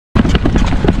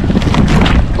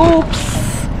Oops!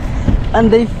 And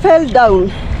they fell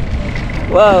down.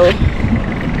 Wow.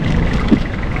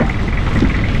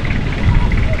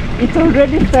 It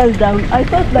already fell down. I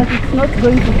thought that it's not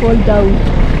going to fall down.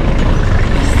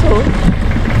 So,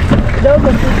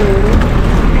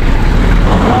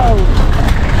 wow.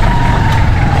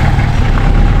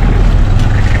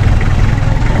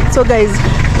 So guys,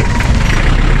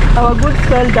 our goods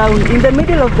fell down in the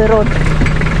middle of the road.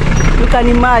 You can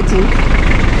imagine.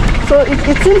 So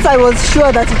it seems I was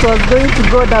sure that it was going to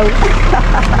go down.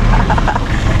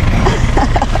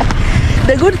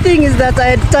 The good thing is that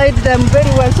I had tied them very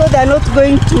well so they're not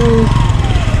going to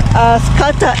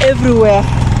scatter everywhere.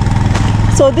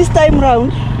 So this time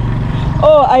round,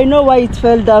 oh, I know why it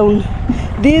fell down.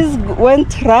 These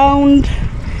went round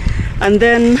and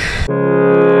then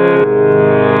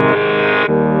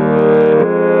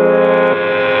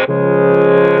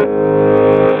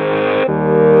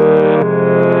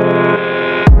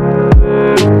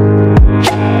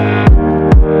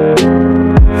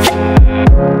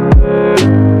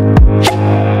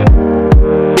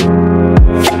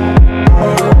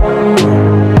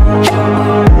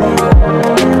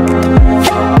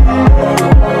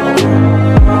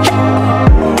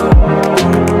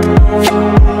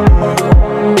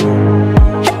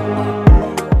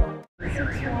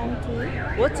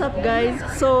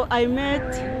so I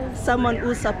met someone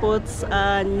who supports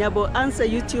Nyaboanse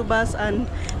YouTubers and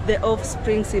the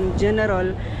offsprings in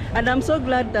general, and I'm so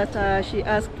glad that she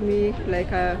asked me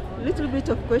like a little bit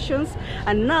of questions,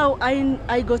 and now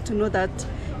I got to know that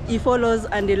he follows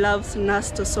and he loves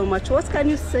Nasto so much. What can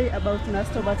you say about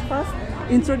Nasto? But first,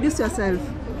 introduce yourself.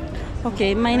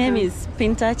 Okay, my name is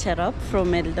Pinta Cherop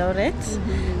from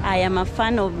Eldoret. I am a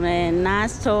fan of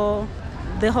Nasto,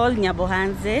 the whole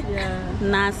Nyabohanse,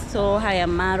 Nasto,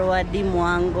 marwa,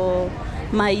 mwango,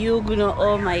 mayuguno.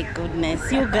 Oh my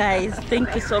goodness, you guys,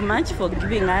 thank you so much for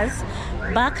giving us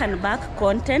back and back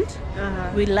content.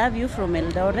 We love you from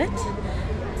Eldoret.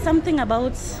 Something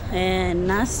about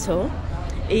Nasto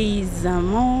is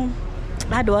more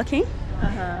hardworking,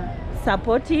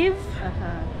 supportive,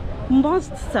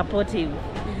 most supportive.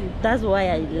 That's why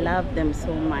I love them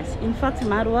so much. In fact,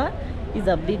 Marwa is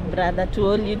a big brother to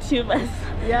all YouTubers.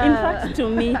 In fact, to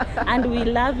me. And we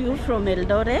love you from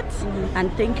Eldoret. And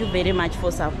thank you very much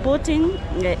for supporting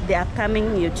the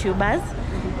upcoming YouTubers.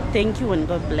 Thank you and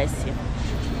God bless you.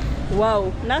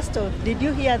 Wow, Nasto, did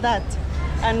you hear that?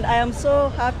 And I am so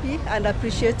happy and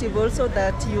appreciative also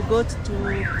that you got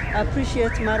to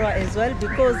appreciate Marwa as well,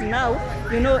 because now,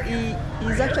 you know,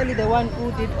 he's actually the one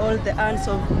who did all the earns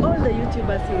of all the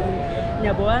YouTubers in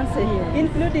Nyaboanse,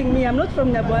 including me. I'm not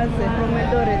from Nyaboanse, from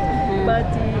Eldoret, but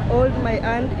he owed my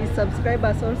aunt, his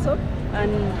subscribers also,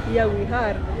 and here we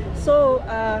are. So,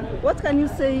 what can you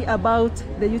say about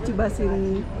the YouTubers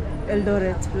in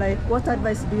Eldoret? Like, what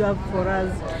advice do you have for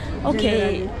us?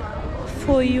 Okay. Generally?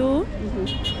 For you,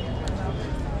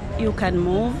 you can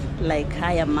move like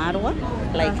marwa,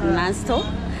 like Nasto.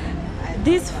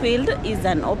 This field is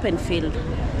an open field.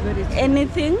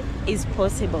 Anything is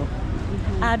possible.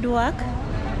 Hard work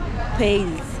pays.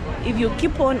 If you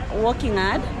keep on working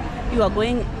hard, you are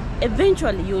going,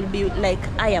 eventually you'll be like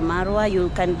marwa, you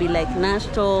can be like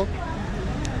Nasto.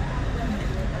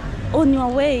 On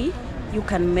your way, you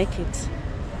can make it.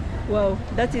 Wow,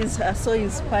 that is so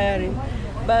inspiring.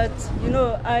 But you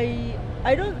know, I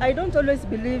don't always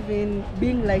believe in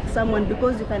being like someone,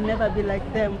 because you can never be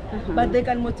like them. But they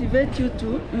can motivate you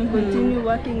to continue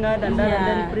working hard and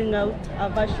then bring out a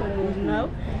version now.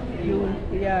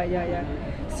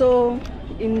 So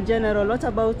in general, what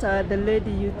about the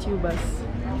lady YouTubers?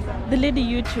 The lady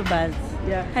YouTubers.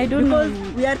 I don't know.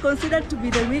 Because we are considered to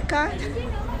be the weaker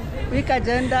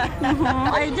gender.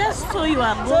 I just saw you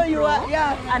are so you are,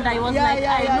 and I was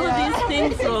I know these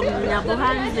things from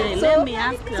Nyabohanse. Let me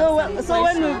ask you so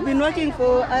when we've been working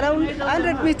for around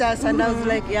 100 meters, and I was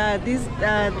like,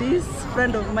 this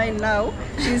friend of mine now,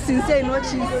 she's sincere in what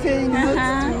she's saying.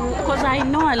 Because I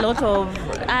know a lot of,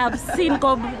 I've seen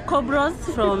cobras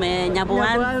from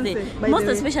Nyabohanse, most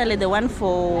especially the one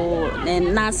for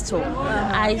Nasto.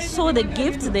 I saw the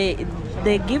gift, the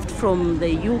gift from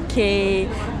the UK,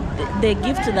 the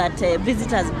gift that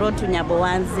visitors brought to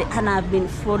Nyabohanse, and I've been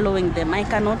following them. I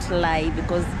cannot lie,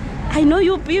 because I know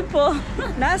you people.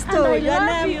 Nasto,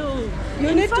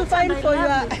 you need to find for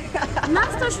your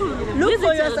Nasto should look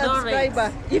for your Eldoret.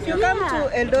 subscriber. If you come to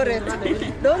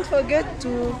Eldoret, don't forget to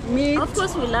meet. Of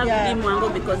course, we love mwango,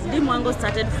 because mwango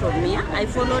started from here. I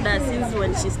followed her since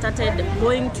when she started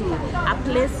going to a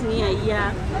place near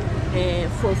here.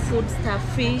 for food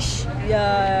stuff, fish.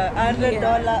 Yeah,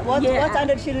 $100. What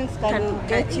 100 shillings can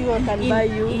get you or can buy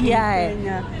you in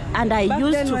Kenya? And I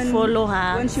used to follow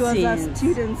her when she was a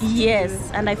student.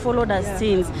 Yes, and I followed her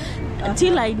since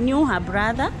till I knew her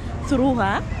brother through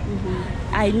her.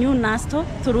 I knew Nasto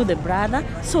through the brother.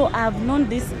 So I've known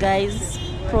these guys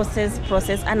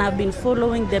process, and I've been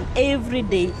following them every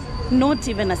day. Not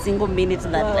even a single minute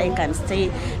that I can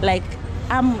stay. Like,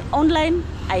 I'm online,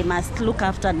 I must look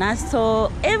after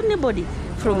Nasto, anybody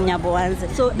from Nyabohanze.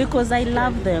 So because I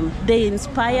love them. They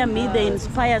inspire me, they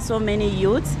inspire so many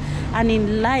youths. And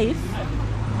in life,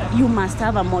 you must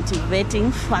have a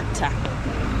motivating factor.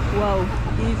 Wow.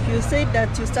 If you said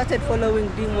that you started following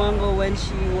Mwango when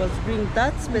she was doing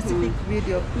that specific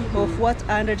video of what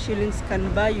 100 shillings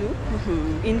can buy you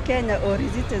in Kenya, or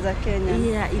is it as a Kenyan?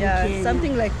 Yeah, in Kenya.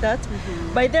 Something like that.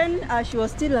 By then, she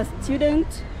was still a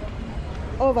student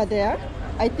over there.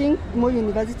 I think Moi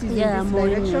University is in this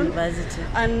direction. University.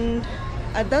 And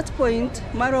at that point,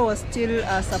 Marwa was still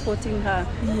supporting her.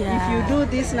 If you do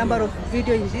this number of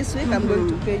videos in this week, I'm going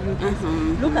to pay you this.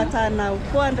 Look at her now,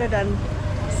 400,000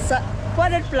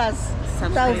 plus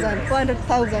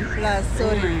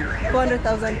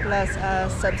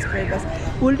subscribers.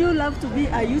 Would you love to be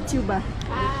a YouTuber?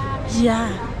 Yeah.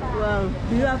 Wow.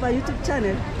 Do you have a YouTube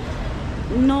channel?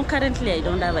 No, currently I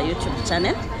don't have a YouTube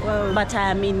channel, but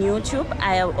I am in YouTube.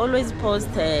 I always post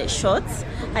shorts.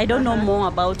 I don't know more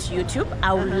about YouTube.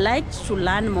 I would like to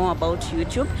learn more about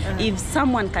YouTube. If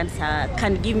someone can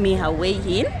give me a way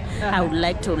in, I would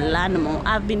like to learn more.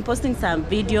 I've been posting some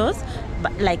videos,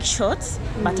 like shorts,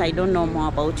 but I don't know more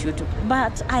about YouTube.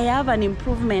 But I have an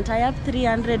improvement. I have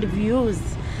 300 views.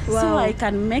 So I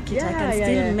can make it, I can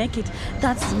still make it.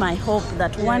 That's my hope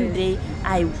that one day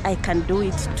I can do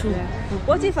it too.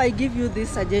 What if I give you this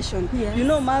suggestion? You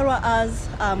know, Marwa has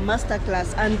a master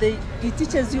class and it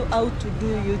teaches you how to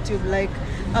do YouTube, like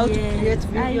how to create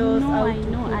videos, how to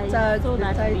put tags, the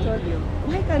title.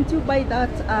 Why can't you buy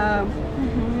that?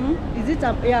 Is it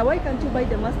why can't you buy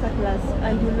the master class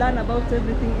and you learn about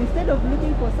everything instead of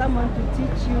looking for someone to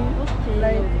teach you?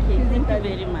 Like, thank you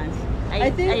very much. I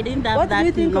didn't have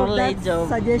that knowledge of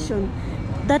suggestion.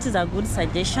 That is a good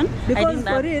suggestion. Because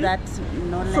I for real, that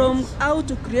knowledge. From how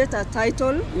to create a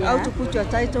title, how to put your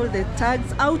title, the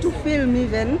tags, how to film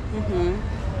even.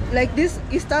 Like this,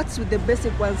 it starts with the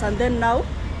basic ones, and then now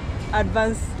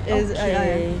advanced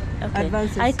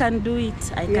advances. I can do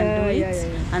it. I can do it.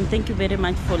 And thank you very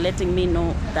much for letting me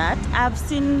know that. I've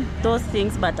seen those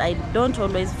things, but I don't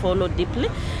always follow deeply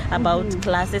about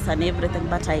classes and everything.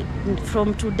 But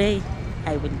from today,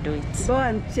 I will do it. Go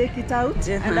and check it out,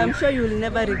 and I'm sure you will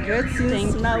never regret,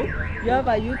 since now you have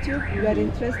a YouTube, you are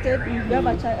interested, you have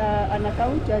an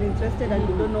account, you are interested, and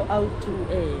you don't know how to.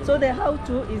 So the how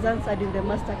to is answered in the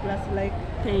masterclass, like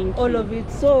all of it.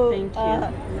 So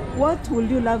what would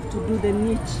you love to do, the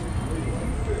niche?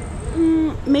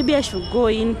 Maybe I should go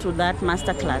into that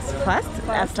masterclass first.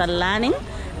 After learning,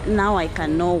 now I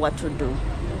can know what to do.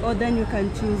 Or then you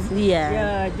can choose.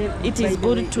 It is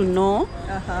good to know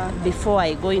before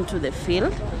I go into the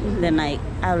field. Then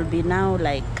I'll be now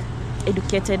like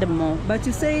educated more. But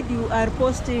you said you are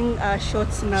posting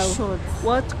shorts now.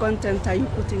 What content are you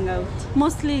putting out?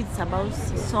 Mostly it's about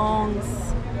songs.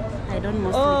 I don't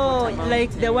mostly put about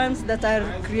like the ones that are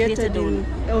created on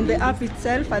the app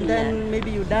itself, and then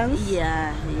maybe you dance.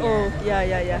 I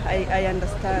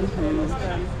understand.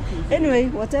 Anyway,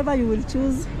 whatever you will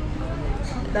choose,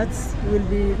 that will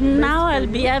be now I'll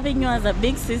be having you as a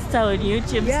big sister on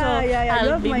YouTube.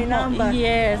 I'll be my number.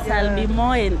 I'll be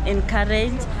more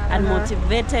encouraged and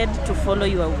motivated to follow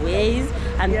your ways,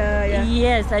 and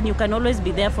and you can always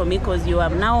be there for me because you are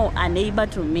now a neighbor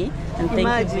to me, and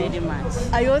thank you very much.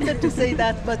 I wanted to say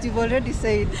that, but you've already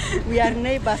said we are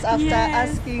neighbors after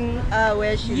asking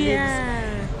where she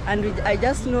lives. And I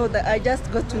just know that I just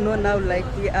got to know now, like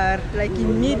we are like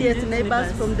immediate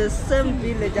neighbors from the same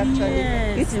village. Actually,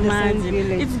 it's the same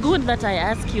village. It's good that I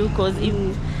ask you, because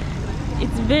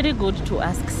it's very good to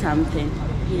ask something.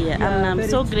 And I'm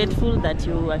so grateful that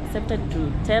you accepted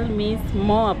to tell me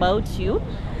more about you.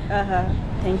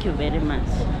 Thank you very much.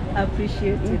 I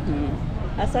appreciate it.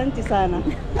 Asante sana.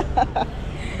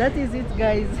 That is it,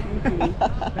 guys.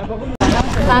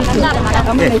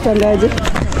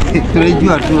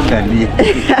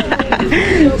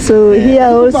 So here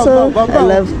also I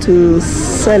love to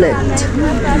select.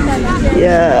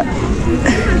 Here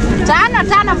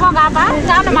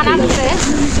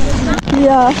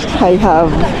I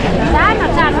have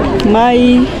my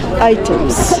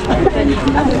items,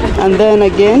 and then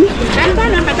again,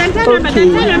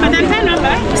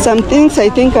 some things I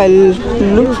think I'll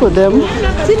look for them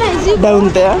down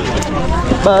there.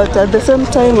 but at the same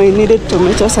time I needed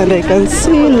tomatoes, and I can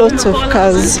see lots of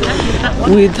cars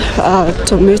with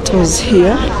tomatoes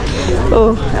here.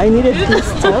 Oh, I needed these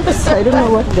stuffs. I don't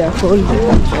know what they're called. I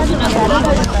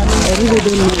really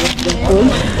don't know what they're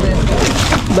called.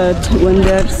 But when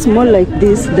they're small like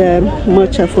this, they're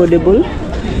much affordable.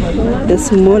 The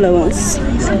smaller ones.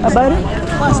 About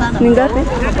Ningapi?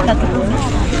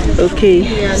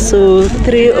 Okay, so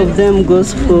 3 of them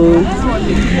goes for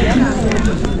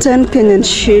 10 Kenyan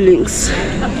shillings.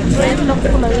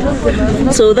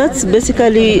 So that's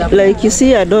basically like, you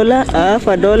see, $1, half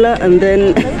 $1, and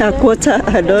then a quarter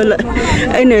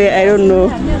 $1. Anyway, I don't know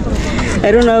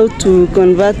how to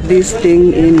convert this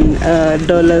thing in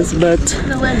dollars, but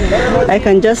I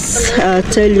can just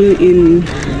tell you in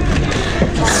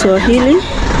Swahili.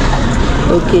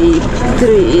 Okay,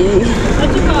 3.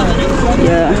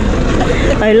 Yeah,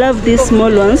 I love these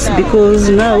small ones because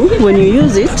now when you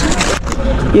use it,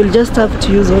 you'll just have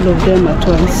to use all of them at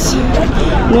once.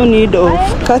 No need of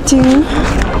cutting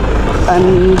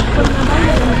and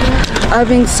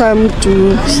having some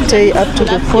to stay up to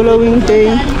the following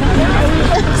day.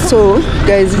 So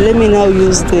guys, let me now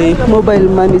use the mobile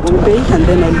money to pay, and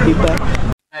then I'll be back.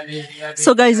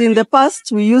 So guys, in the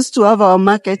past we used to have our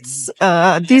markets.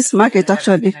 This market,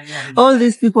 actually, all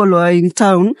these people were in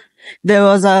town. There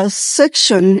was a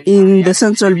section in the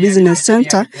Central Business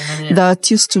Center that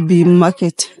used to be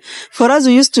market. For us,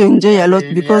 we used to enjoy a lot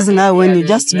because now when you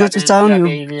just go to town,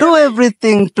 you do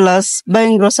everything plus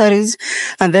buying groceries,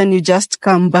 and then you just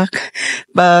come back.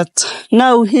 But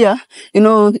now here, you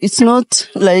know, it's not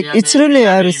like, it's really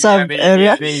a reserved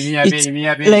area. It's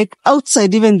like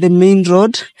outside even the main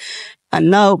road. And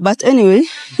now, but anyway,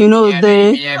 you know,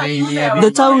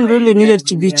 the town really needed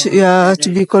to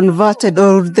be converted,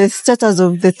 or the status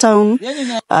of the town,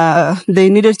 they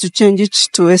needed to change it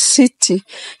to a city.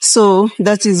 So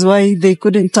that is why they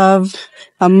couldn't have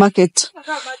a market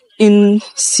in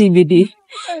CBD.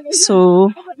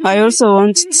 So I also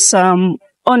want some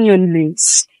onion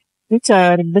leaves, which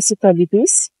are basically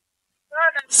this.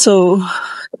 So,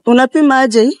 unapima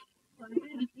aje?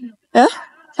 Yeah?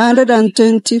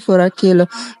 120 for a kilo.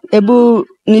 Ebu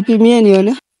nipimie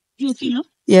nione?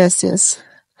 Yes.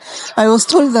 I was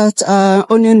told that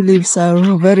onion leaves are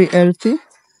very healthy.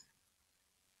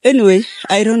 Anyway,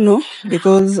 I don't know,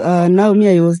 because now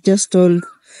I was just told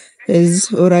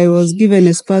or I was given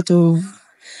as part of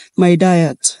my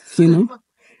diet, you know.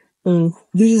 Oh,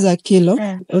 this is a kilo.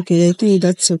 Okay, I think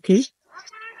that's okay.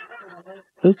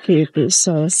 Okay,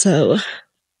 so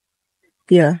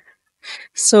yeah.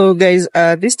 So guys,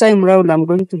 this time round I'm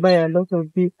going to buy a lot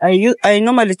of these. I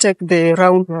normally take the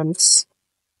round ones.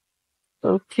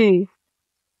 Okay.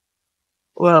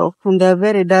 Wow, and they're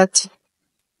very dirty.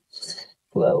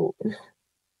 Wow.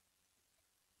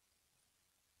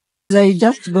 I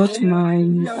just got my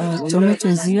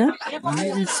tomatoes here.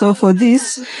 So for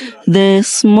this, the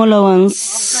smaller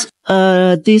ones,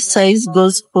 this size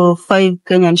goes for 5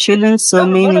 Kenyan shillings. So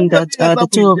meaning that the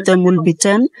 2 of them will be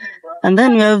 10. And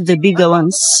then we have the bigger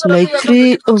ones, like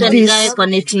 3 of these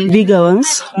bigger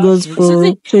ones goes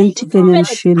for 20 Kenyan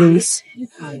shillings.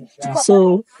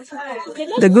 So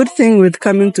the good thing with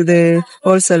coming to the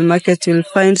wholesale market, you'll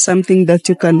find something that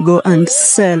you can go and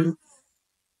sell.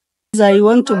 I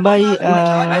want to buy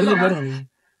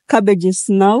cabbages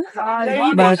now,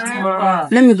 but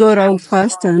let me go around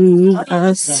first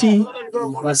and see.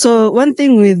 So one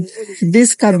thing with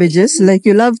these cabbages, like,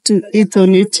 you'll have to eat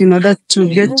on it in order to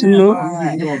get to know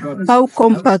how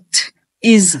compact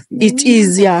it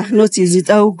is, yeah, not is it,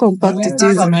 how compact it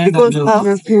is,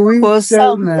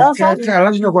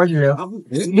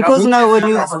 because now when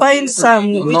you find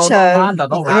some which are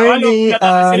really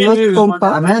not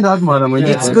compact,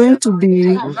 it's going to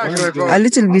be a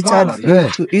little bit hard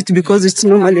to eat because it's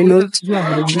normally not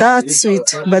that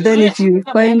sweet. But then if you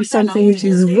find something which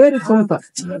is very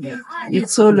compact,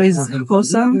 it's always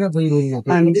awesome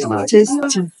and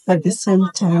tasty at the same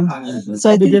time. So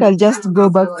I think I'll just go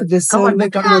back to the sun. 20.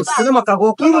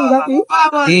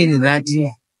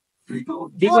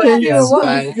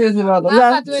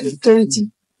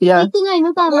 Yeah.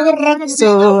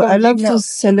 So I love to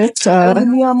select,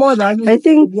 I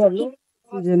think,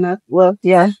 well,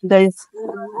 yeah, there's,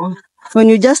 when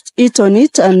you just eat on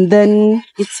it and then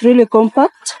it's really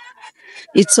compact,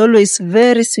 it's always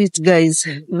very sweet, guys.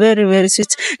 Very, very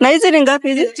sweet. Now, is it in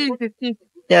Gapi?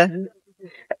 Yeah.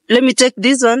 Let me take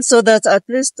this one so that at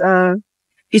least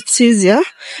it's easier.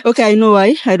 Okay, I know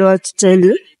why. I don't have to tell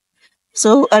you.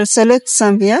 So I'll select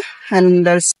some here and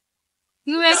I'll.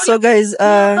 So guys,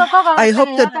 I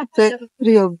hope that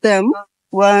 3 of them.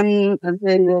 one, and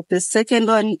then the second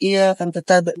one here, and the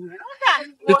third.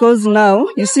 Because now,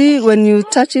 you see, when you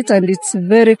touch it and it's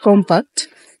very compact,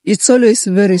 it's always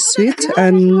very sweet,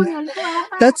 and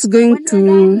that's going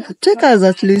to take us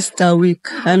at least a week.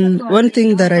 And one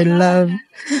thing that I love,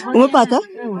 umepata?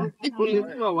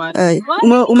 Ay,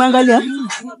 umeangalia?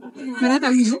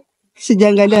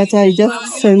 Sijaangalia hata, I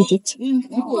just sent it.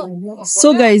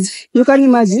 So guys, you can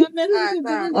imagine.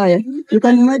 You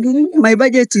can imagine my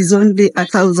budget is only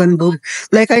 1,000 bob.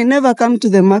 Like, I never come to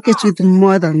the market with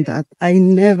more than that. I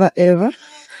never ever.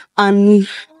 And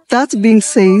that being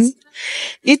said,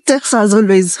 it takes us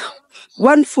always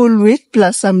 1 full week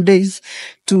plus some days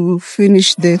to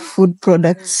finish the food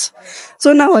products.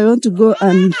 So now I want to go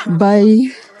and buy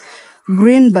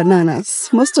green bananas.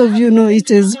 Most of you know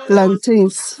it is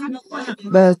plantains,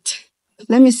 but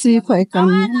let me see if I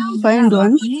can find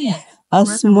one, a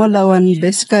smaller one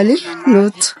basically,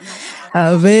 not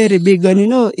a very big one. You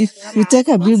know, if you take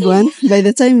a big one, by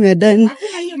the time we're done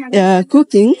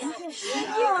cooking,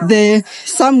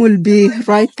 some will be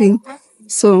ripening.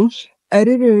 So I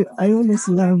always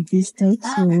love these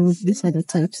types. So these are the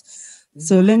types.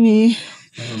 So let me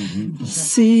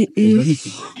see if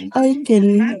I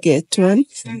can get one.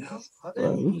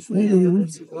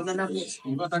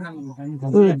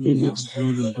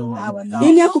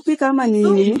 Ini ya kupika ama ni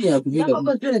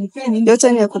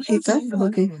yote ni ya kupika?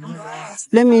 Okay.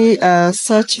 Let me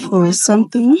search for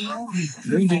something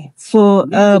for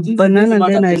banana,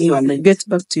 and then I'll get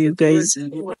back to you guys.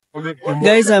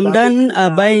 Guys, I'm done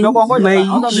buying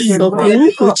my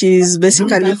shopping, which is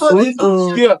basically food.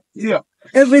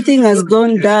 Everything has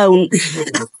gone down.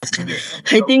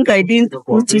 I think I didn't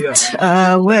put it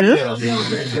well,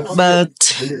 but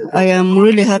I am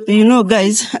really happy. You know,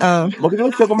 guys,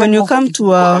 when you come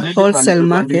to a wholesale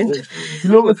market,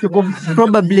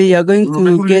 probably you're going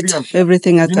to get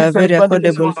everything at a very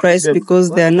affordable price, because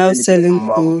they are now selling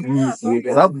to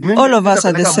all of us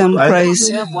at the same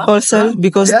price wholesale,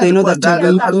 because they know that you're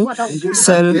going to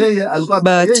sell.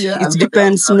 But it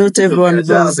depends. Not everyone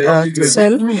goes to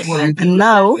sell. And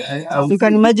now, you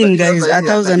can imagine, guys,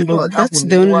 1,000 bob. That's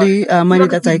the only money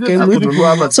that I came with.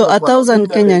 So 1,000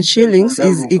 Kenyan shillings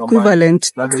is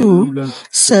equivalent to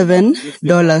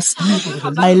 $7.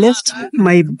 I left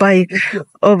my bike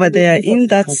over there in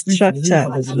that structure.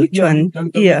 Which one?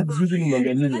 Here.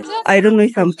 I don't know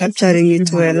if I'm capturing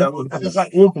it well.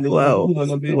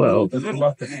 Wow.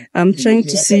 I'm trying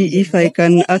to see if I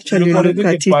can actually look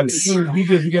at it.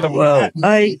 Wow.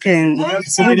 I can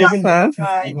see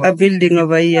a building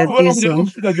over here. This one.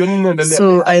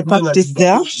 So I packed it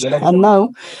there, and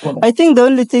now I think the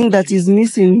only thing that is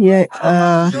missing here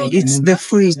it's the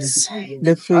fruits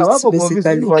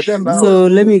basically. So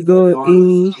let me go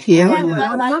in here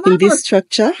in this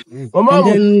structure and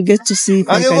then get to see if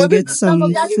I can get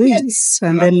some fruits,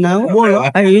 and then now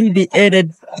I will be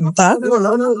headed back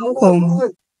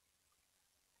home.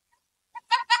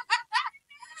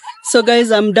 So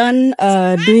guys, I'm done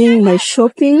doing my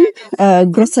shopping,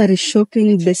 grocery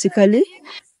shopping basically.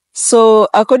 So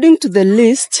according to the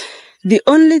list, the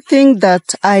only thing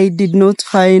that I did not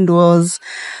find was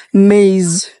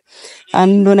maize.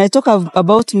 And when I talk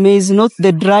about maize, not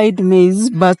the dried maize,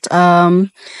 but I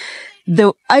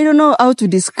don't know how to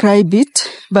describe it,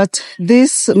 but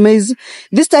this maize,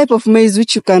 this type of maize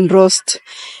which you can roast,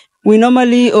 we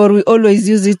always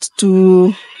use it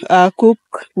to cook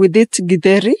with it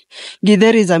githeri.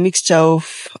 Githeri is a mixture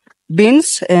of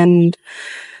beans and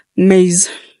maize.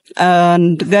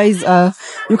 And guys,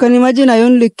 you can imagine I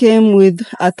only came with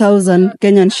 1,000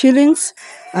 Kenyan shillings,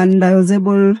 and I was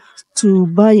able to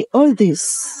buy all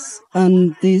this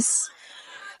and this.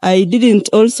 I didn't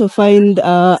also find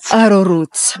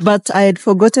arrowroots, but I had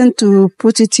forgotten to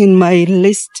put it in my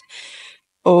list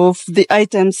of the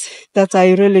items that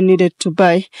I really needed to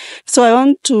buy. So I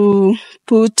want to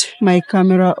put my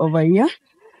camera over here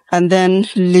and then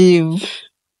leave.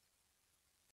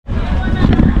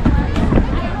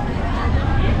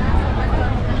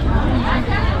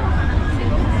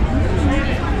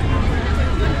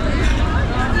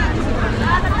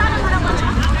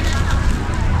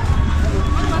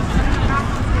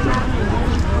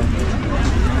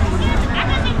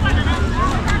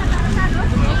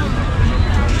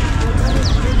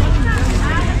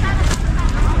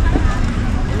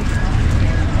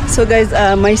 So guys,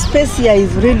 my space here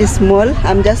is really small.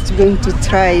 I'm just going to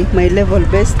try my level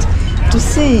best to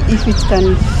see if it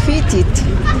can fit it.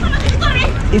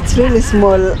 It's really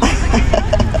small.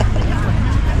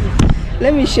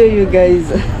 Let me show you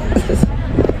guys.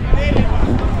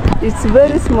 It's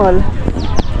very small.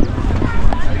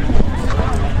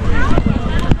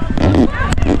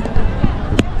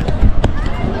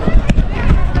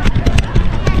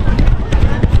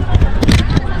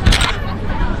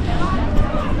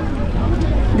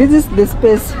 this is the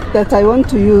space that I want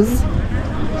to use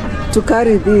to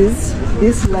carry this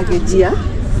luggage here.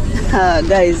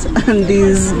 Guys, and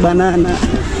these banana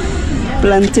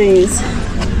plantains.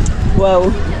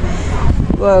 Wow,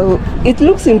 it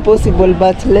looks impossible,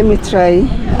 but let me try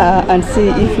and see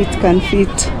if it can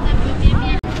fit.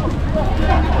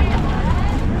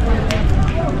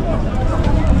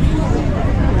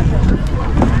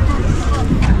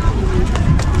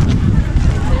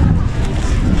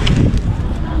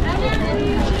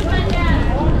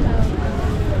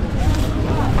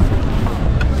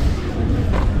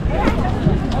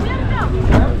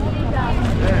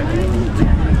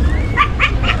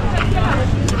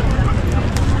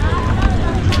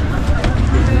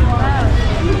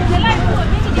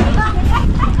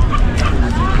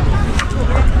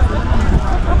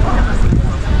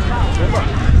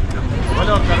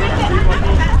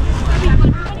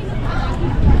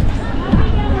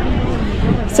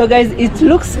 So guys, it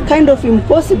looks kind of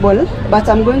impossible, but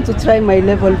I'm going to try my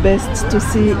level best to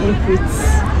see if it's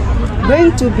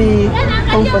going to be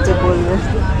comfortable.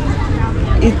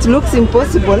 It looks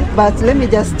impossible, but let me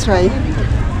just try.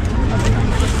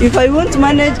 If I won't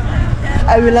manage,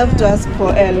 I will have to ask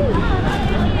for help.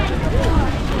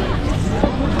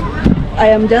 I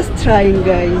am just trying,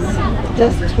 guys.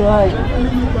 Just trying.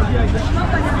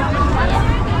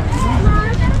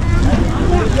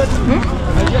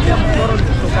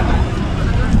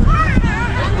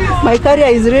 My carrier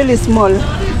is really small,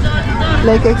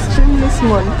 like extremely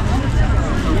small.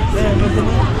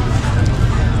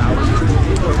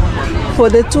 For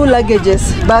the two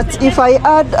luggages, but if I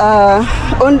add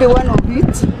only one of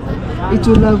it, it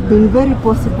will have been very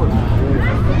possible.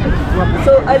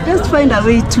 So I'll just find a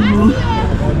way to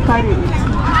carry it.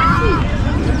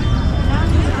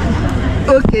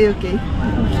 Okay.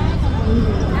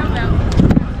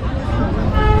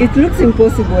 It looks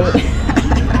impossible.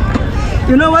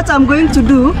 You know what I'm going to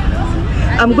do?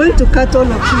 I'm going to cut all of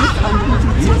it and put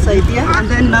it inside here, and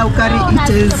then now carry it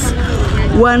as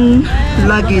one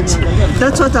luggage.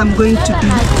 That's what I'm going to do.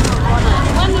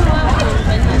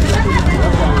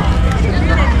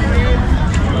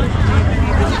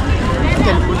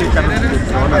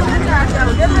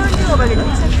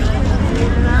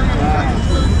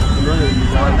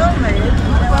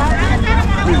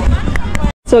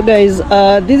 So guys,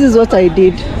 this is what I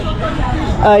did.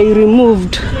 I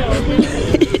removed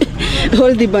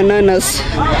all the bananas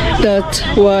that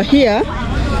were here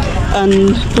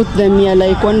and put them here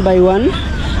like one by one,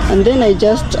 and then I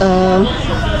just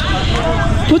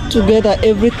put together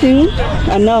everything,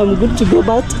 and now I'm good to go.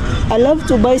 But I love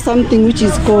to buy something which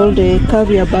is called a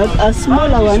carrier bag, a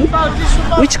smaller one,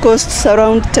 which costs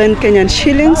around 10 Kenyan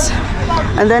shillings,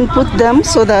 and then put them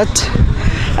so that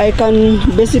I can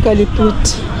basically put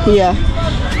here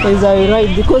as I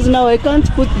ride, because now I can't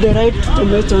put the ripe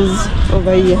tomatoes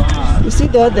over here. You see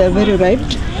there, they're very ripe.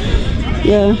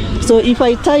 Yeah, so if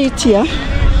I tie it here,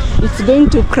 it's going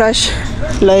to crush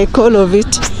like all of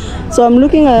it. So I'm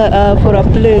looking for a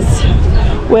place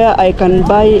where I can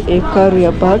buy a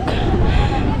carrier bag.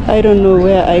 I don't know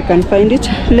where I can find it.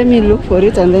 Let me look for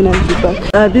it and then I'll be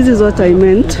back. This is what I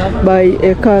meant by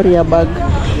a carrier bag.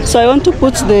 So I want to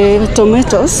put the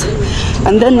tomatoes,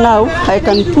 and then now I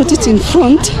can put it in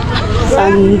front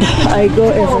and I go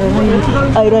as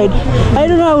I ride. I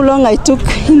don't know how long I took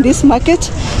in this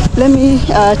market. Let me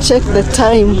check the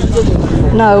time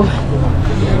now.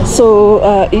 So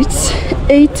it's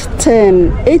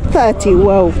 8:30.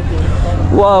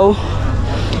 Wow.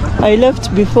 I left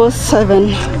before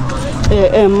 7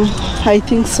 a.m. I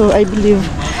think so, I believe,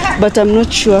 but I'm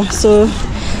not sure. So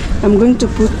I'm going to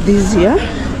put this here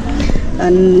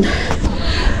and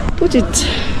put it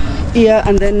here,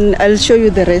 and then I'll show you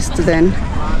the rest then.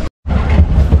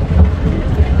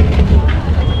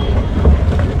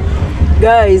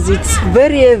 Guys, it's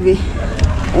very heavy.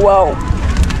 Wow.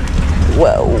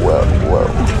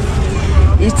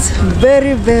 It's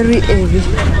very heavy.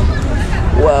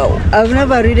 Wow, I've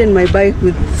never ridden my bike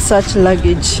with such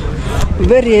luggage.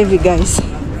 Very heavy, guys.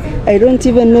 I don't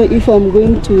even know if I'm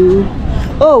going to...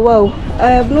 Oh wow, I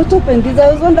have not opened this.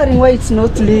 I was wondering why it's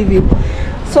not leaving.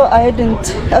 So I didn't.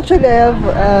 Actually, I have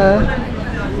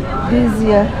this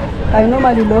here. I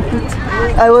normally lock it.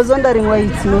 I was wondering why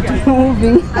it's not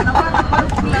moving.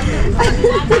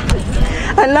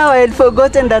 And now I had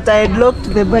forgotten that I had locked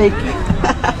the bike.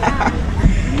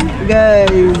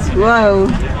 Guys, wow.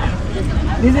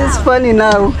 This is funny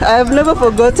now. I have never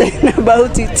forgotten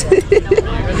about it.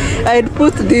 I had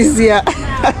put this here.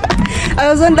 I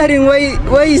was wondering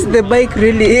why is the bike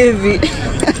really heavy.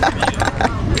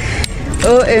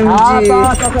 OMG.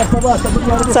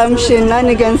 Some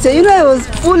shenanigans. You know, I was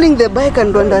pulling the bike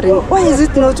and wondering, why is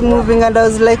it not moving? And I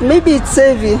was like, maybe it's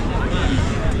heavy.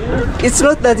 It's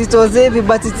not that it was heavy,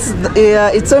 but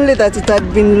it's only that it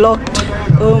had been locked.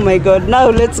 Oh my God. Now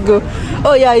let's go.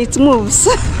 Oh yeah, it moves.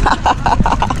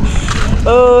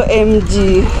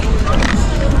 OMG.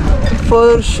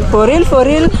 For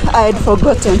real, I had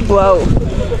forgotten. Wow.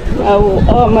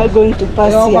 How am I going to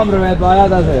pass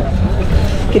here?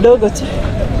 Kidogo tu.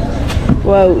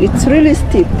 Wow, it's really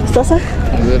steep. Sasa?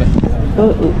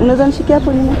 Unaweza nishikia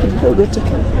hapo nyuma kidogo tu.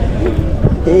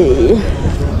 Hey.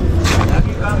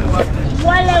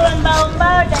 Wale mbao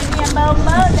dania, mbao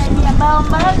dania, mbao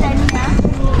dania.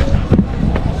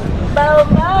 Mbao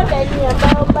dania,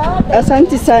 mbao.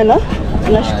 Asante sana.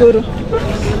 Nashukuru.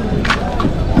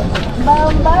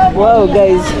 Wow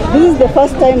guys, this is the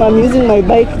first time I'm using my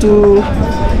bike to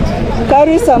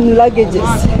carry some luggages.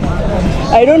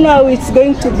 I don't know how it's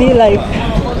going to be like.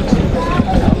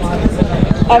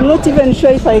 I'm not even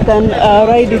sure if I can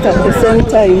ride it at the same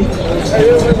time.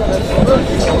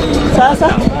 Sasa,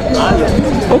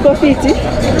 uko fiti?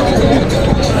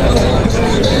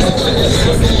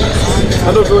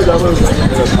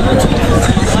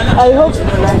 I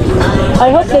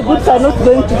hope the goods are not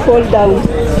going to fall down,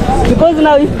 because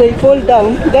now if they fall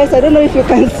down, guys, I don't know if you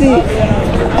can see.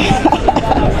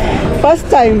 First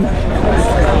time,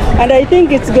 and I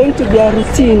think it's going to be a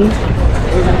routine.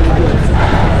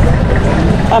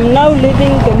 I'm now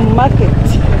leaving the market.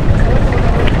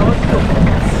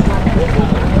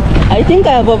 I think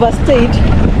I have overstayed.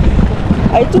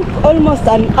 I took almost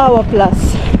an hour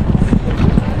plus.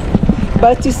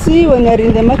 But you see, when you're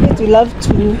in the market, you love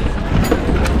to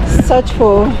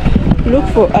look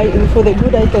for the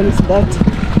good items that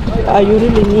you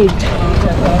really need.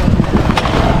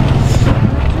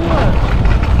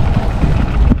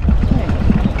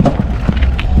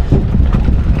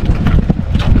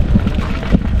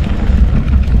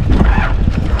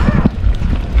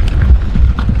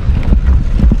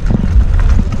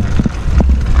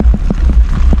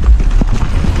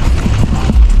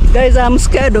 Guys, I'm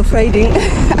scared of riding.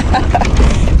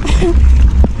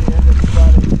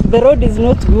 The road is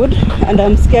not good and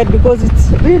I'm scared because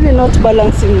it's really not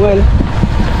balancing well.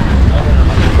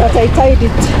 But I tied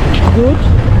it good.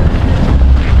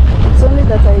 It's only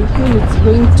that I feel it's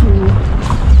going to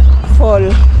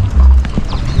fall.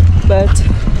 But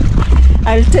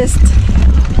I'll test.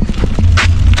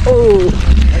 Oh,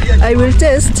 I will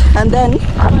test, and then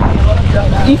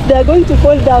if they're going to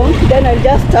fall down, then I'll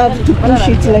just have to push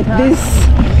it like this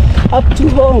up to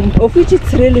home, of which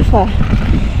it's really far.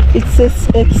 It's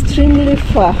extremely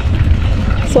far.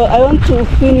 So I want to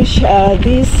finish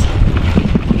this.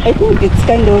 I think it's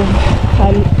kind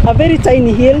of a very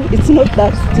tiny hill. It's not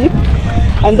that steep.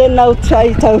 And then now try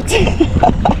it out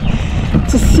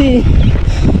to see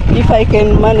if I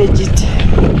can manage it.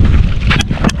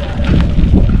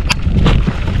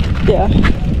 Yeah.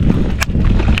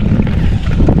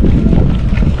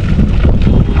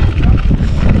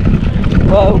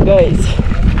 Wow guys,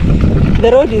 the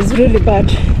road is really bad.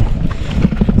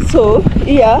 So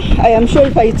yeah, I am sure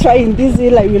if I try in this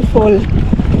hill I will fall.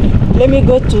 Let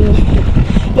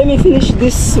me finish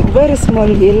this very small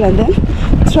hill and then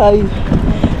try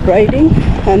riding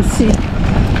and see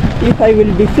if I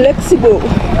will be flexible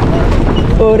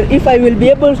or if I will be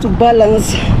able to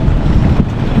balance.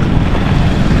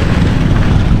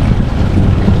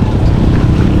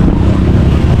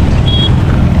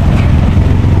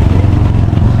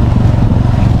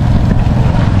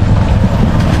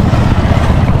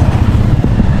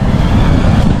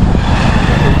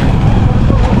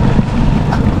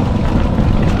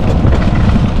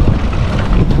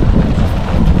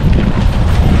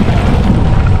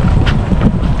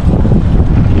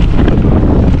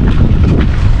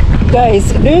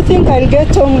 Guys, do you think I'll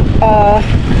get home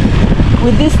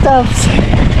with these stuffs,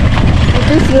 with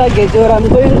this luggage, or I'm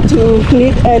going to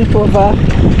need help over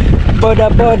border?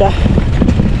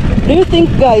 Do you think,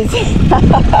 guys?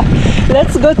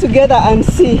 Let's go together and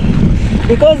see,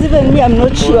 because even me, I'm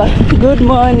not sure. Good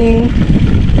morning.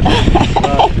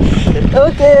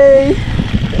 Okay.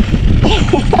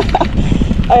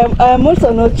 I am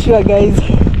also not sure, guys.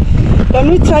 Can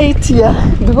we try it here?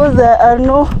 Because there are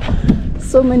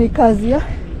so many cars here.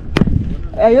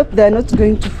 I hope they are not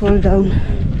going to fall down.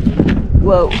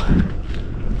 Wow. I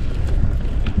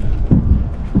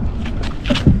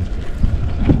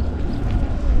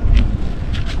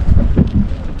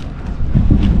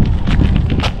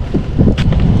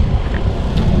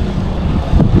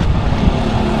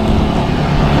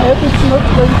hope it's not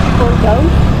going to fall down.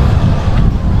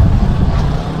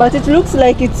 But it looks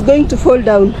like it's going to fall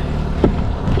down.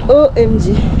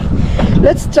 OMG.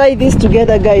 Let's try this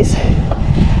together, guys.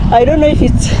 I don't know if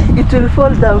it will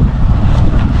fall down.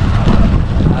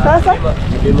 Sasa?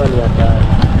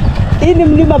 Hii ni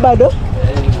mlima bado?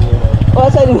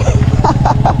 Wacha ni.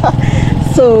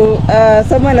 So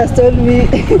someone has told me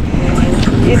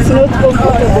it's not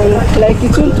comfortable, like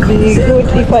it won't be good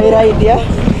if I ride here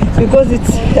because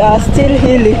it's still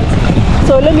hilly.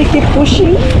 So let me keep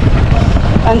pushing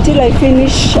until I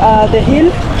finish the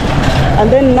hill,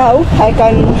 and then now I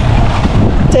can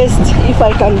test if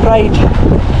I can ride.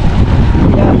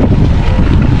 Yeah.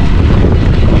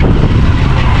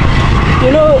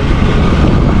 You know,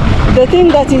 the thing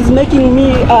that is making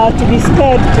me to be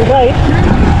scared to ride,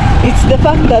 it's the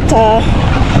fact that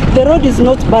the road is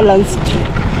not balanced.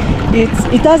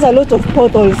 It has a lot of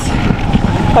potholes,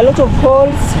 a lot of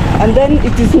holes, and then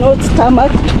it is not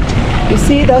tarmac. You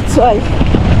see, that's why.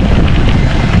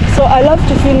 So I love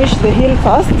to finish the hill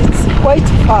fast. It's quite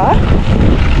far.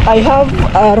 I have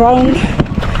around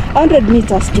 100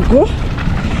 meters to go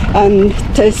and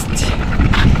test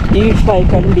if I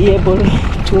can be able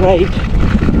to ride.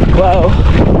 Wow.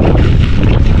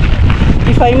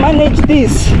 If I manage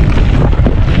this,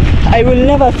 I will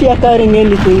never fear carrying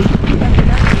anything.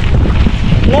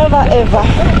 Never ever.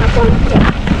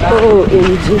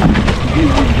 OMG.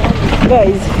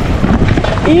 Guys,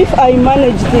 if I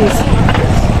manage this,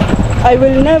 I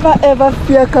will never ever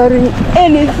fear carrying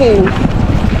anything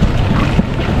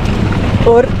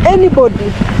or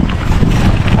anybody.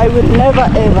 I will never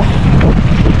ever.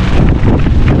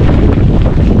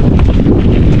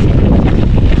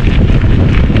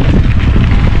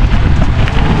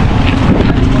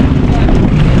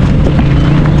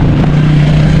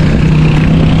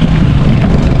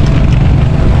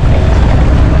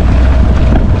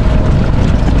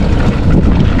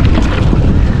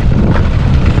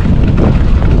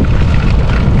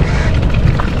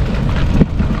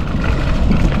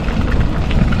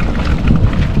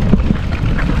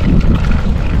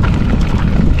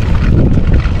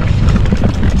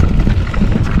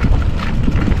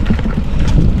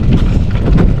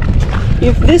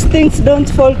 If these things don't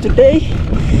fall today,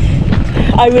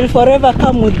 I will forever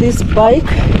come with this bike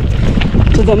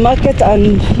to the market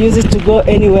and use it to go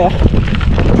anywhere.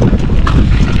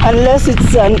 Unless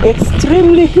it's an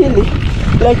extremely hilly.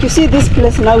 Like you see this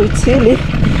place now, it's hilly.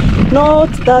 Not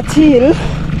that hill,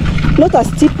 not a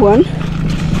steep one,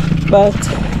 but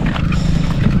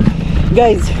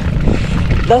guys,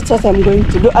 that's what I'm going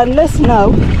to do. Unless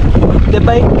now the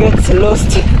bike gets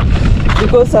lost.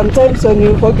 Because sometimes when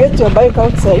you forget your bike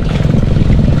outside,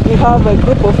 you have a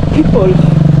group of people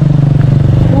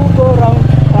who go around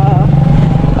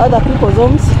other people's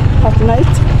homes at night,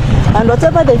 and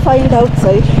whatever they find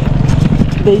outside,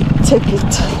 they take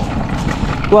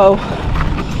it. Wow,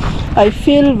 I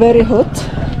feel very hot,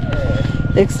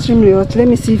 extremely hot. Let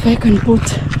me see if I can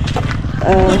put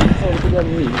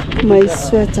my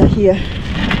sweater here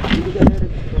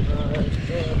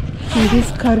in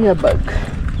this carrier bag.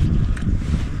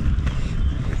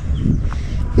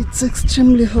 It's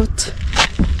extremely hot.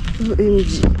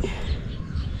 OMG.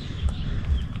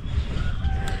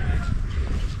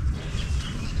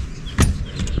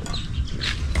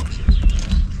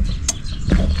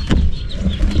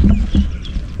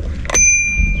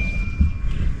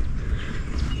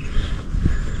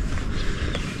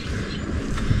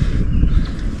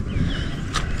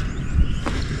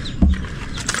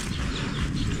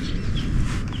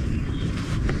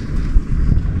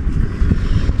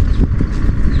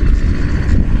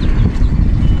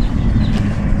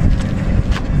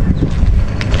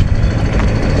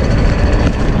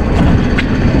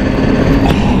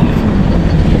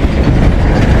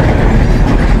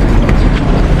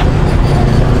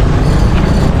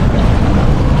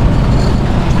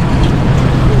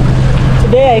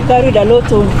 I carried a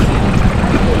lot of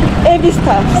heavy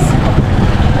stuffs.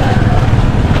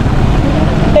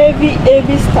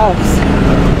 Heavy stuffs.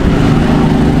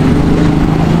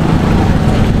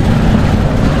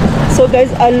 So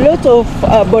guys, a lot of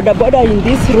border in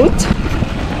this route,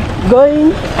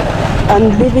 going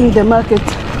and leaving the market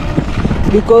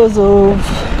because of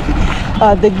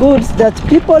the goods that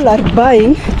people are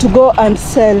buying to go and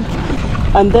sell.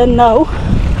 And then now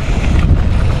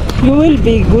you will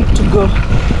be good to go,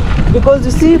 because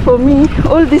you see, for me,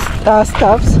 all these stuffs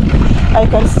I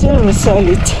can still resell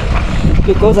it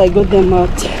because I got them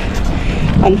at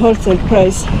an wholesale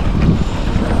price.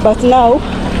 But now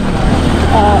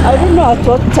I don't know at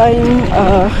what time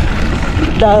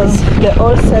does the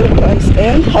wholesale price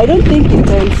end. I don't think it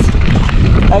ends.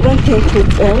 I don't think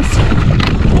it ends,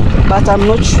 but I'm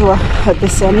not sure at the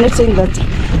same. I'm not saying that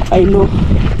I know.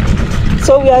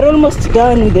 So we are almost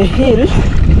down the hill,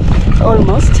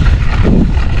 almost,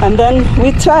 and then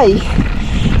we try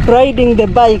riding the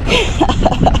bike.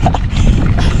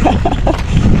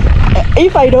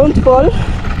 If I don't fall,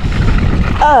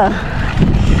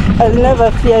 I'll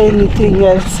never fear anything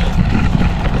else.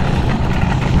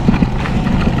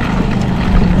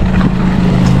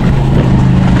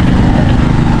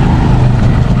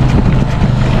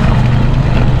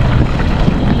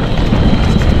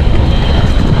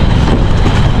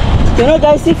 You know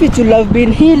guys, if it would have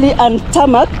been hilly and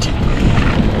tarmacked,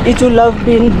 it would have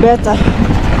been better.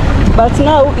 But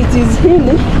now it is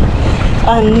hilly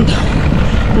and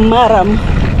maram.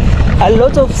 A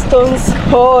lot of stones,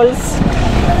 holes.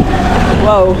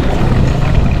 Wow.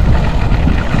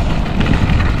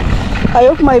 I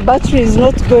hope my battery is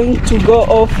not going to go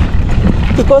off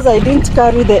because I didn't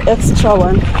carry the extra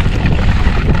one.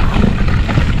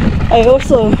 I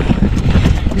also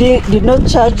did not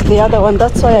charge the other one,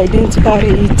 that's why I didn't carry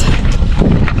it.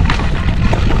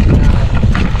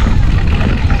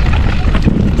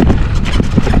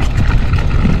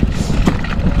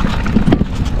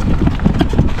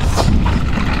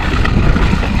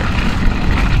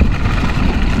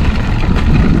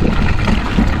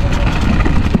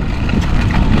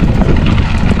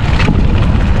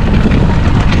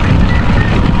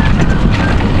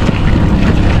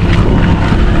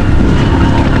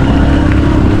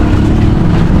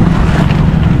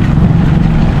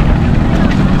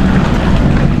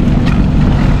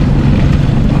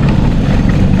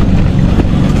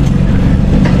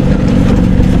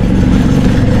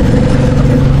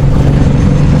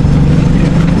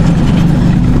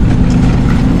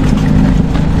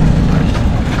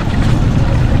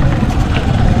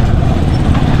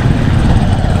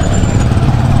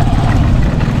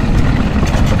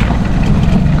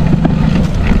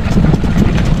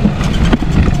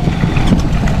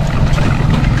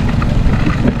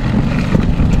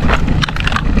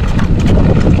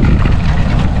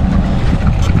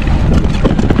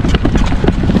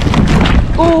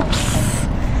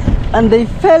 And they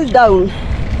fell down.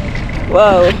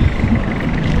 Wow.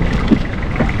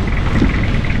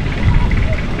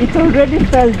 It already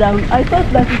fell down. I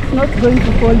thought that it's not going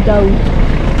to fall down.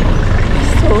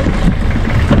 So,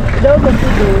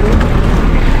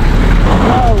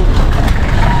 wow.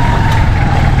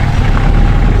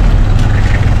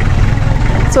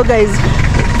 So guys,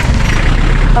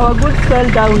 our goods fell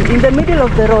down in the middle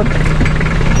of the road.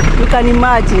 You can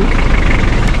imagine.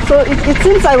 So it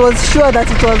seems I was sure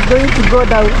that it was going to go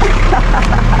down.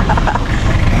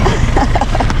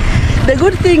 The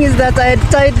good thing is that I had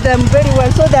tied them very well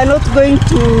so they are not going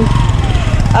to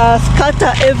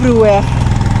scatter everywhere.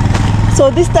 So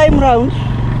this time round,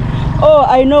 oh,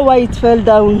 I know why it fell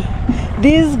down.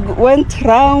 These went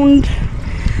round,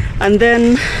 and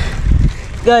then,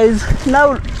 guys,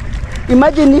 now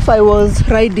imagine if I was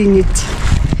riding it.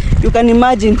 You can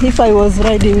imagine if I was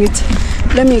riding it.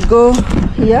 Let me go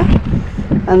here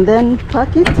and then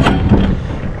pack it.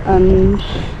 And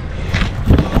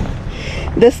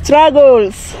the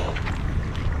struggles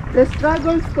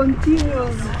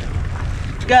continues,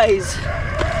 guys.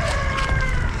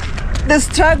 The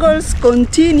struggles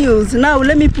continues. Now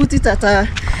let me put it at a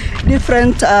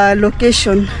different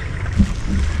location,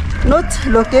 not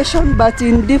location but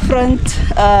in different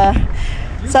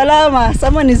Salama,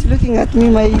 someone is looking at me.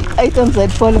 My items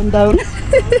had fallen down.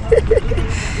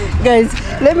 Guys,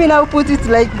 let me now put it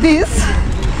like this,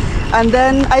 and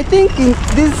then I think in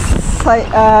this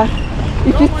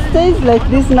if it stays like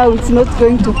this now, it's not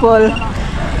going to fall,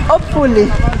 hopefully.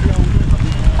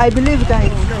 I believe,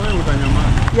 guys.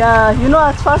 Yeah, you know,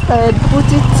 at first I had put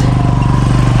it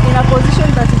in a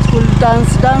position that it could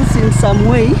dance in some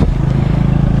way,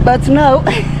 but now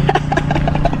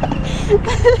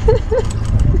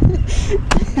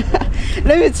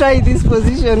let me try this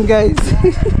position, guys.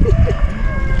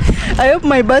 I hope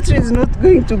my battery is not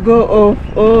going to go off.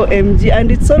 OMG,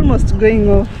 and it's almost going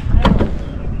off.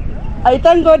 I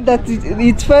thank God that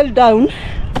it fell down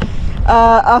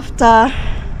after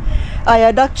I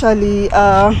had actually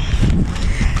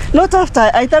not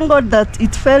after, I thank God that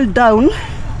it fell down.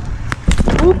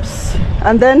 Oops.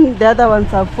 And then the other ones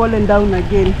have fallen down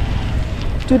again.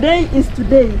 Today is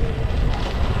today,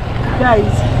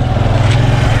 guys.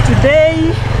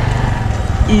 Today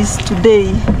is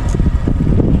today.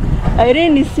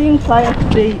 Irene is seeing fire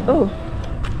today. Oh,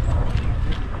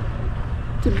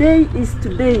 today is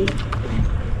today.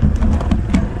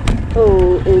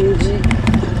 OMG.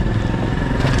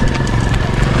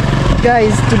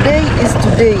 Guys, today is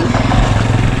today.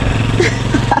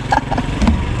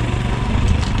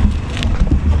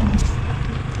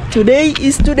 Today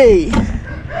is today.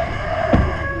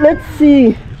 let's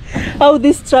see how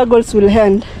these struggles will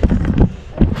end.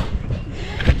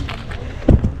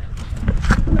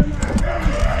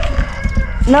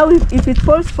 Now if it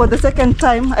falls for the second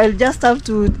time, I'll just have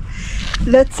to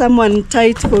let someone tie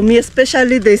it for me,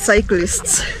 especially the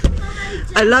cyclists.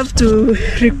 I love to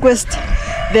request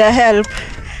their help,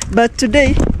 but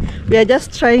today we are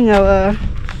just trying our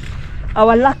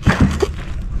luck.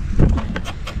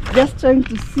 Just trying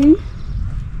to see.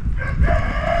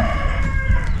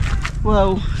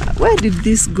 Wow, where did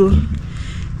this go?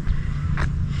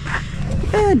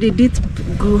 Where did it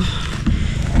go?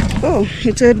 Oh,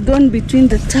 it had gone between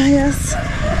the tires.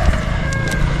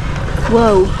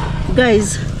 Wow,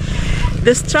 guys,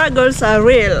 the struggles are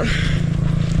real.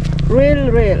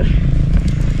 Real.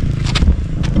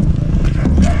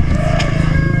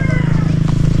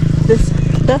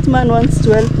 That man wants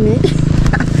to help me,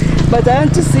 but I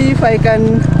want to see if I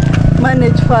can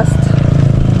manage fast.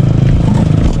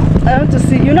 I want to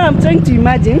see, you know, I'm trying to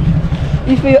imagine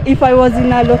if I was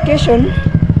in a location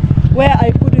where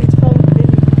I couldn't find any,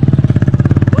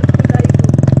 what could I do?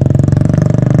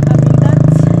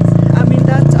 I'm in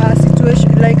that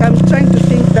situation. Like, I'm trying to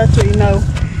think that way now.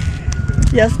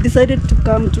 He has decided to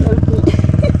come to help me.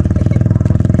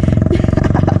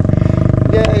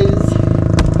 Guys,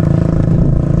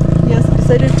 he has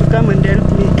decided to come and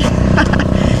help me.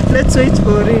 Let's wait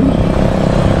for him.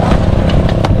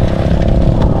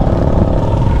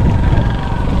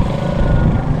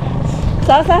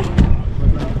 Sasa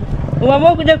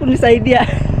umeamua kuja kunisaidia.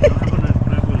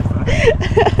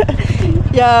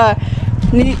 Ya,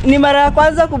 ni mara ya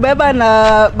kwanza kubeba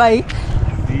na bike.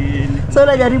 So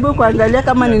najaribu kuangalia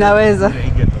kama ninaweza.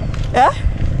 Yeah?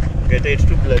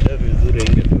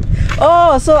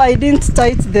 Oh, so I didn't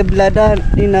tight the bladder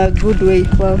in a good way.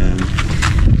 Wow.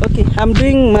 Okay, I'm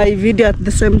doing my video at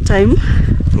the same time.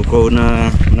 Uko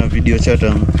una video chat?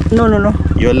 No.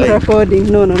 You're live?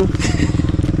 Recording. No.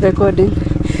 Recording.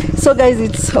 So guys,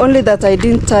 it's only that I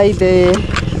didn't tie the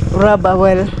rubber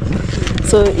well.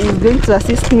 So he's going to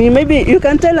assist me. Maybe you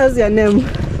can tell us your name.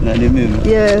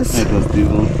 Yes. It was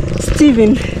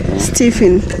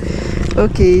Stephen.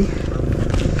 Okay.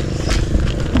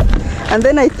 And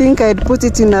then I think I'd put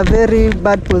it in a very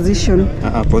bad position.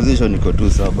 Position iko tu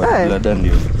sawa, but bladder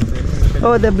ndio.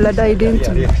 Oh, the bladder, I didn't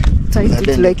tight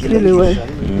it like really well.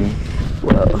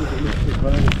 Wow.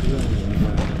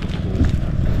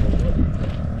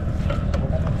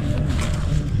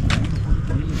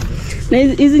 Na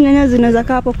hizi nyanya zinaweza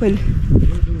kaa hapo kweli?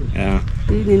 Yeah.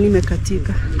 Hii nini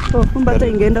imekatika. Oh, kumbe hata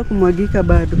ingeenda kumwagika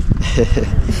bado.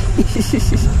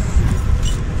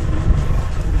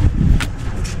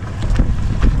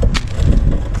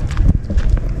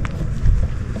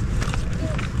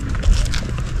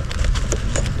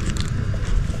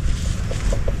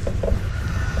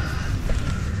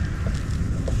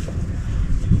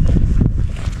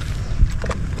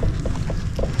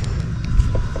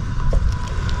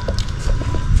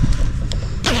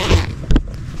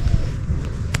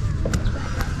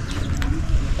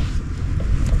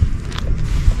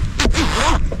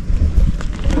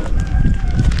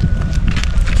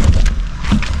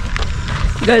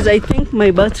 Guys, I think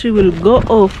my battery will go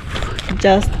off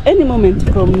just any moment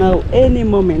from now, any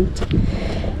moment.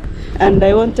 And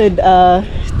I wanted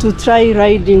to try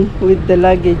riding with the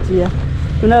luggage here.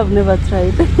 You know, I've never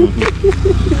tried.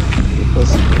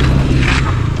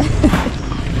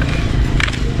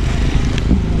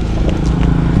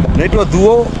 Naitwa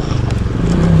Duo.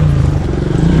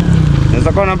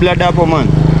 Naweza kuwa na bladder hapo man.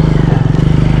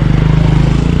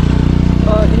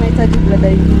 Oh, inahitaji bladder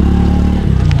hivi.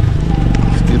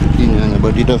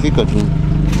 But itafika tu,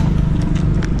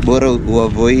 bora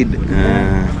uavoid.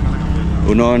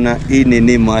 Unaona hii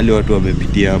nini mahali watu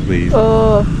wamepitia hapo hivi.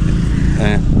 Oh.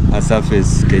 A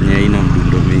surface Kenya ina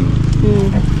mdundo mingi.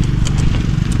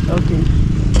 Okay.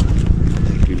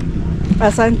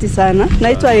 Asante sana.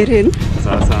 Naitwa Irene.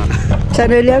 Sasa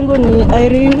Channel yangu ni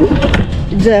Irene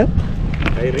Jepp.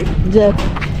 Irene Jepp.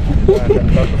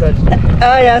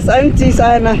 Aya, asante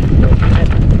sana.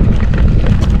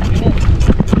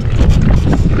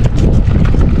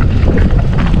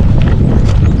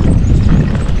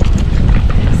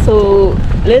 So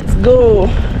let's go,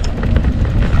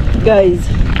 guys.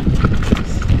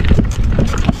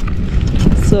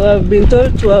 So I've been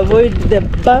told to avoid the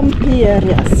bumpy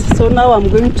areas. So now I'm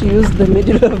going to use the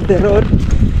middle of the road.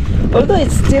 Although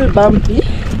it's still bumpy,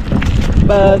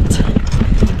 but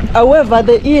however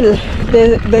the hill,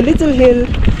 the little hill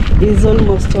is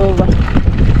almost over.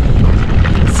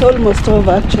 It's almost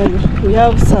over actually. We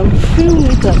have some few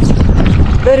meters,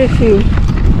 very few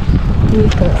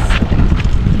meters.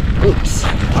 Oops.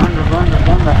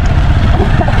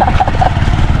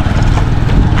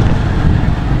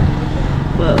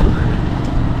 Wow.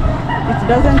 It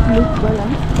doesn't look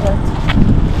balanced, but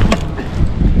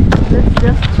let's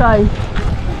just try.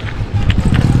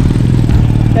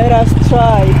 Let us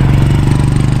try.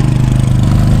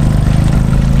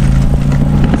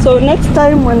 So next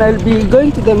time when I'll be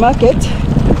going to the market,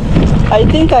 I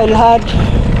think I'll add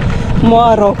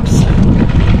more ropes.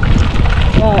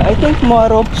 Yeah, I think more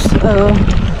ropes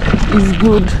is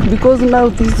good, because now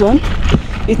this one,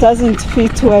 it hasn't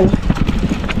fit well.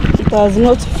 It does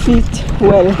not fit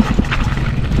well.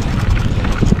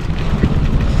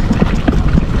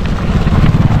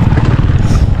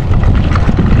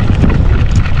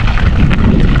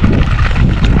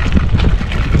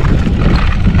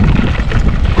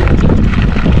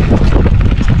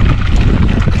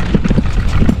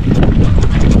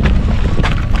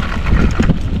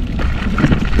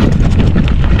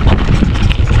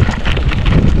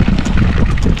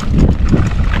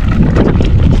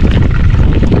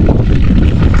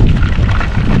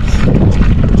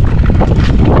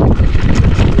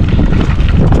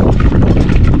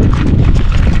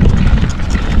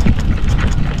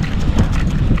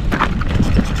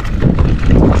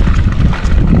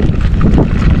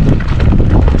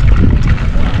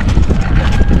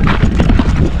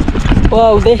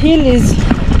 Wow, the hill is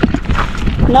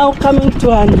now coming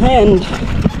to an end.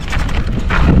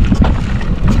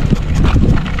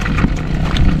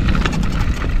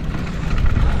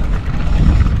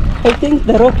 I think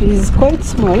the rope is quite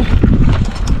small.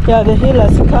 Yeah, the hill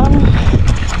has come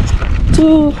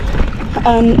to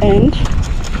an end.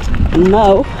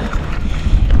 Now,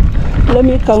 let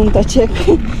me counter check.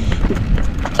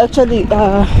 Actually,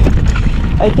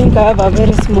 I think I have a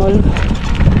very small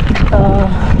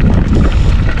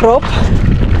rope,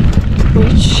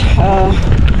 which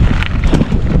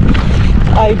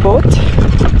I bought,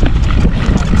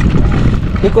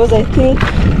 because I think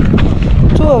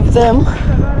two of them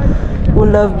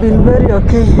would have been very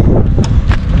okay.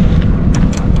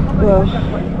 Wow.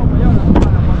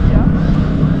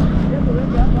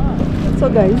 So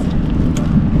guys,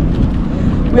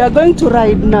 we are going to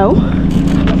ride now.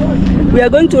 We are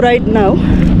going to ride now.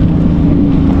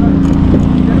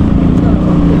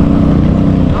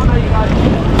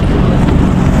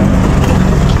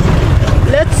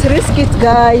 Let's risk it,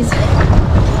 guys.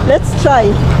 Let's try.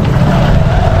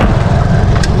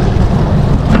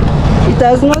 It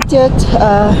has not yet.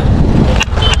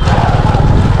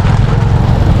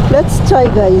 Let's try,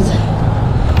 guys.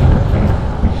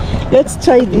 Let's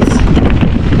try this.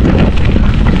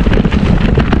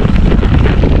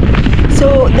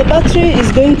 So the battery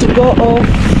is going to go off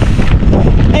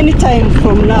anytime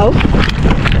from now.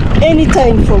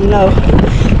 Anytime from now.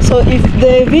 So if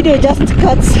the video just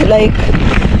cuts like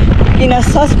in a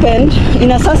suspense,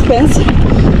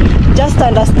 just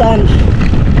understand.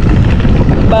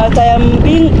 But I am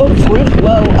being hopeful.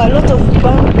 Wow, a lot of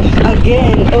bump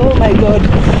again. Oh my god,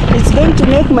 it's going to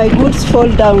make my goods fall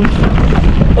down.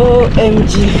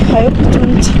 OMG, I hope it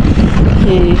won't.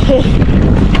 Hey.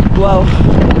 Wow,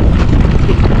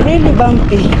 really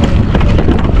bumpy.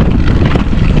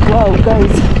 Wow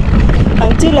guys,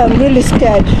 until I'm really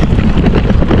scared.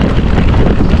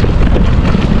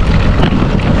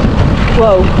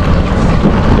 Wow,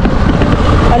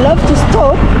 I love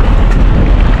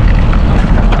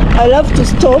to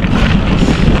stop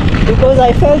because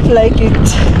I felt like it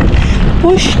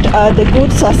pushed the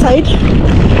goods aside.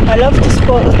 I love to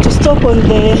stop on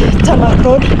the tarmac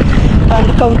road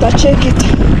and counter check it,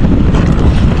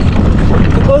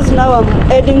 because now I'm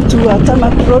heading to a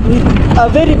tarmac road with a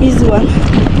very busy one.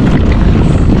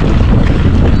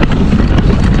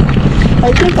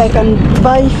 I think I can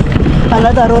buy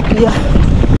another rope here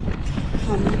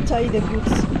and tie the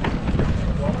goods.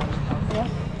 Yeah.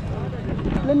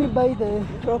 Let me buy the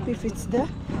rope if it's there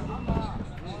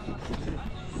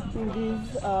in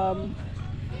this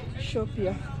shop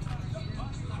here.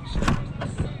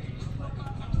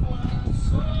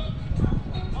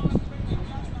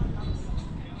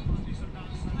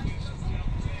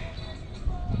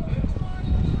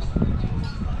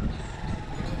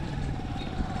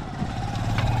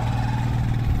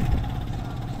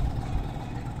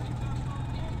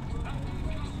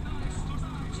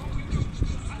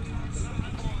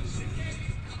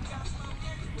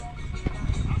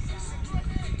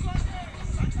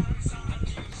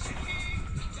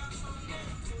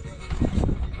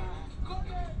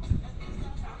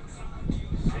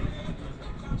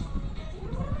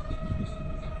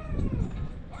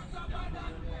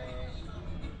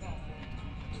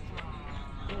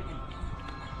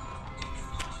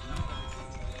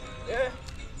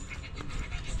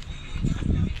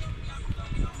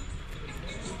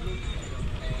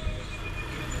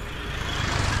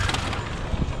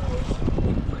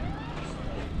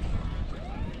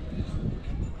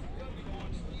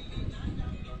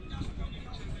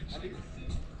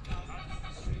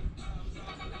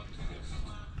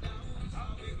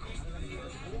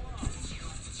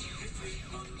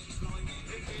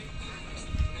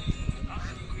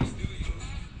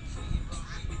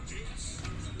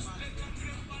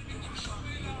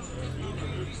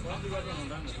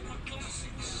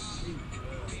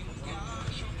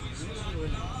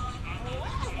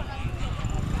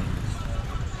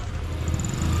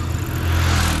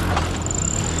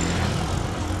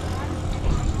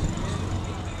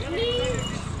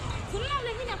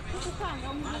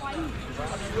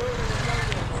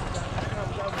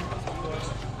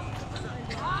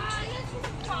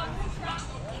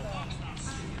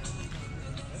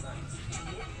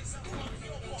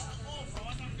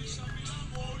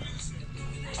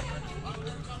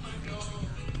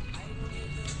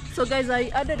 So guys, I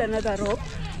added another rope.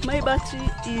 My battery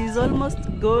is almost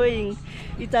going.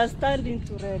 It has turned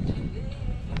into red.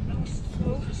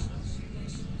 So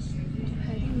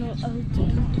I don't know how to do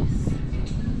this.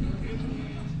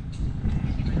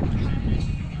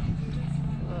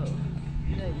 Wow,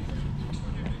 guys.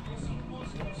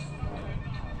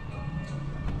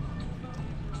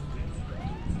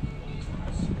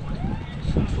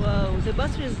 Wow, the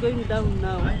battery is going down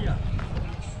now.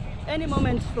 Any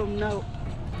moment from now.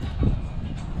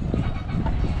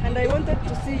 And I wanted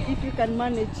to see if you can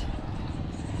manage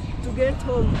to get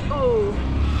home. Oh.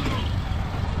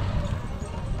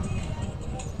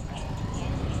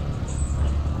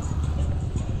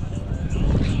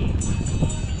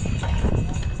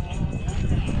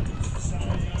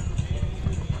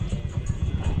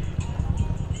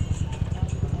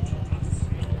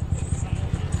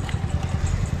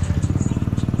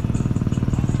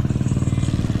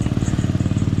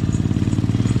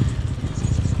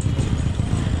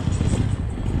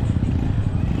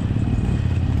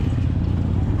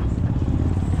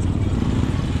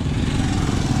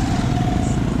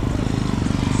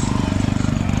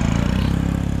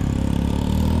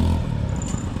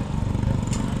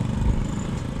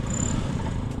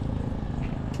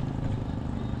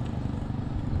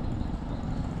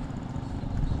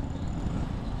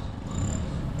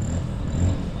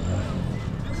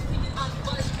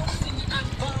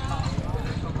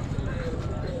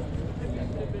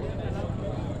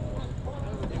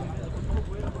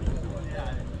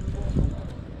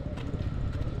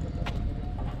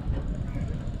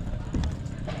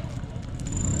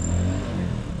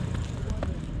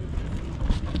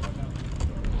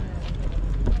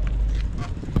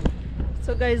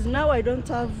 So guys, now I don't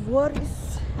have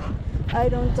worries. I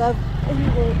don't have any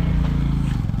worries.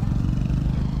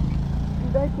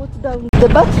 Did I put down? The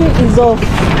battery is off.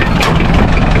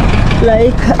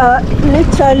 Like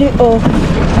literally off.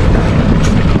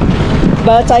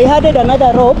 But I added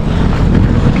another rope.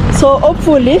 So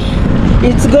hopefully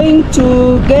it's going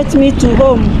to get me to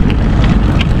home.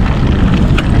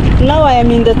 Now I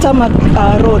am in the tarmac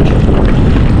road.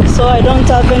 So I don't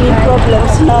have any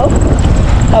problems now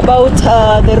about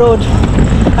the road,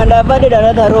 and I've added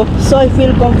another rope, so I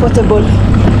feel comfortable.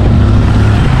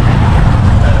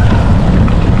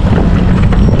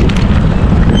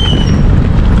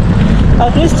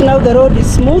 At least now the road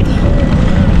is smooth,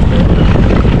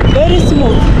 very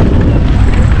smooth.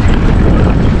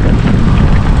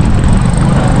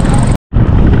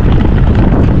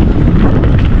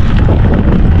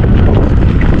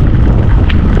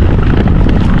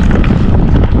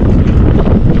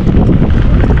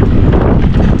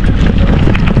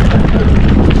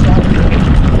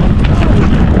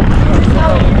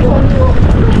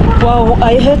 Wow,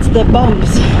 I hate the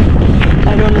bumps.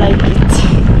 I don't like it.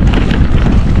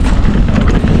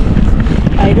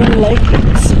 I don't like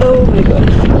it. Oh my god.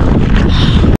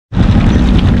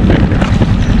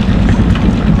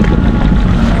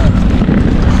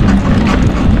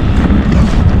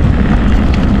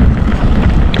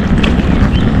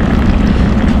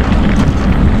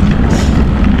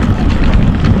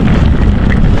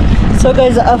 So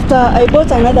guys, after I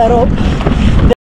bought another rope,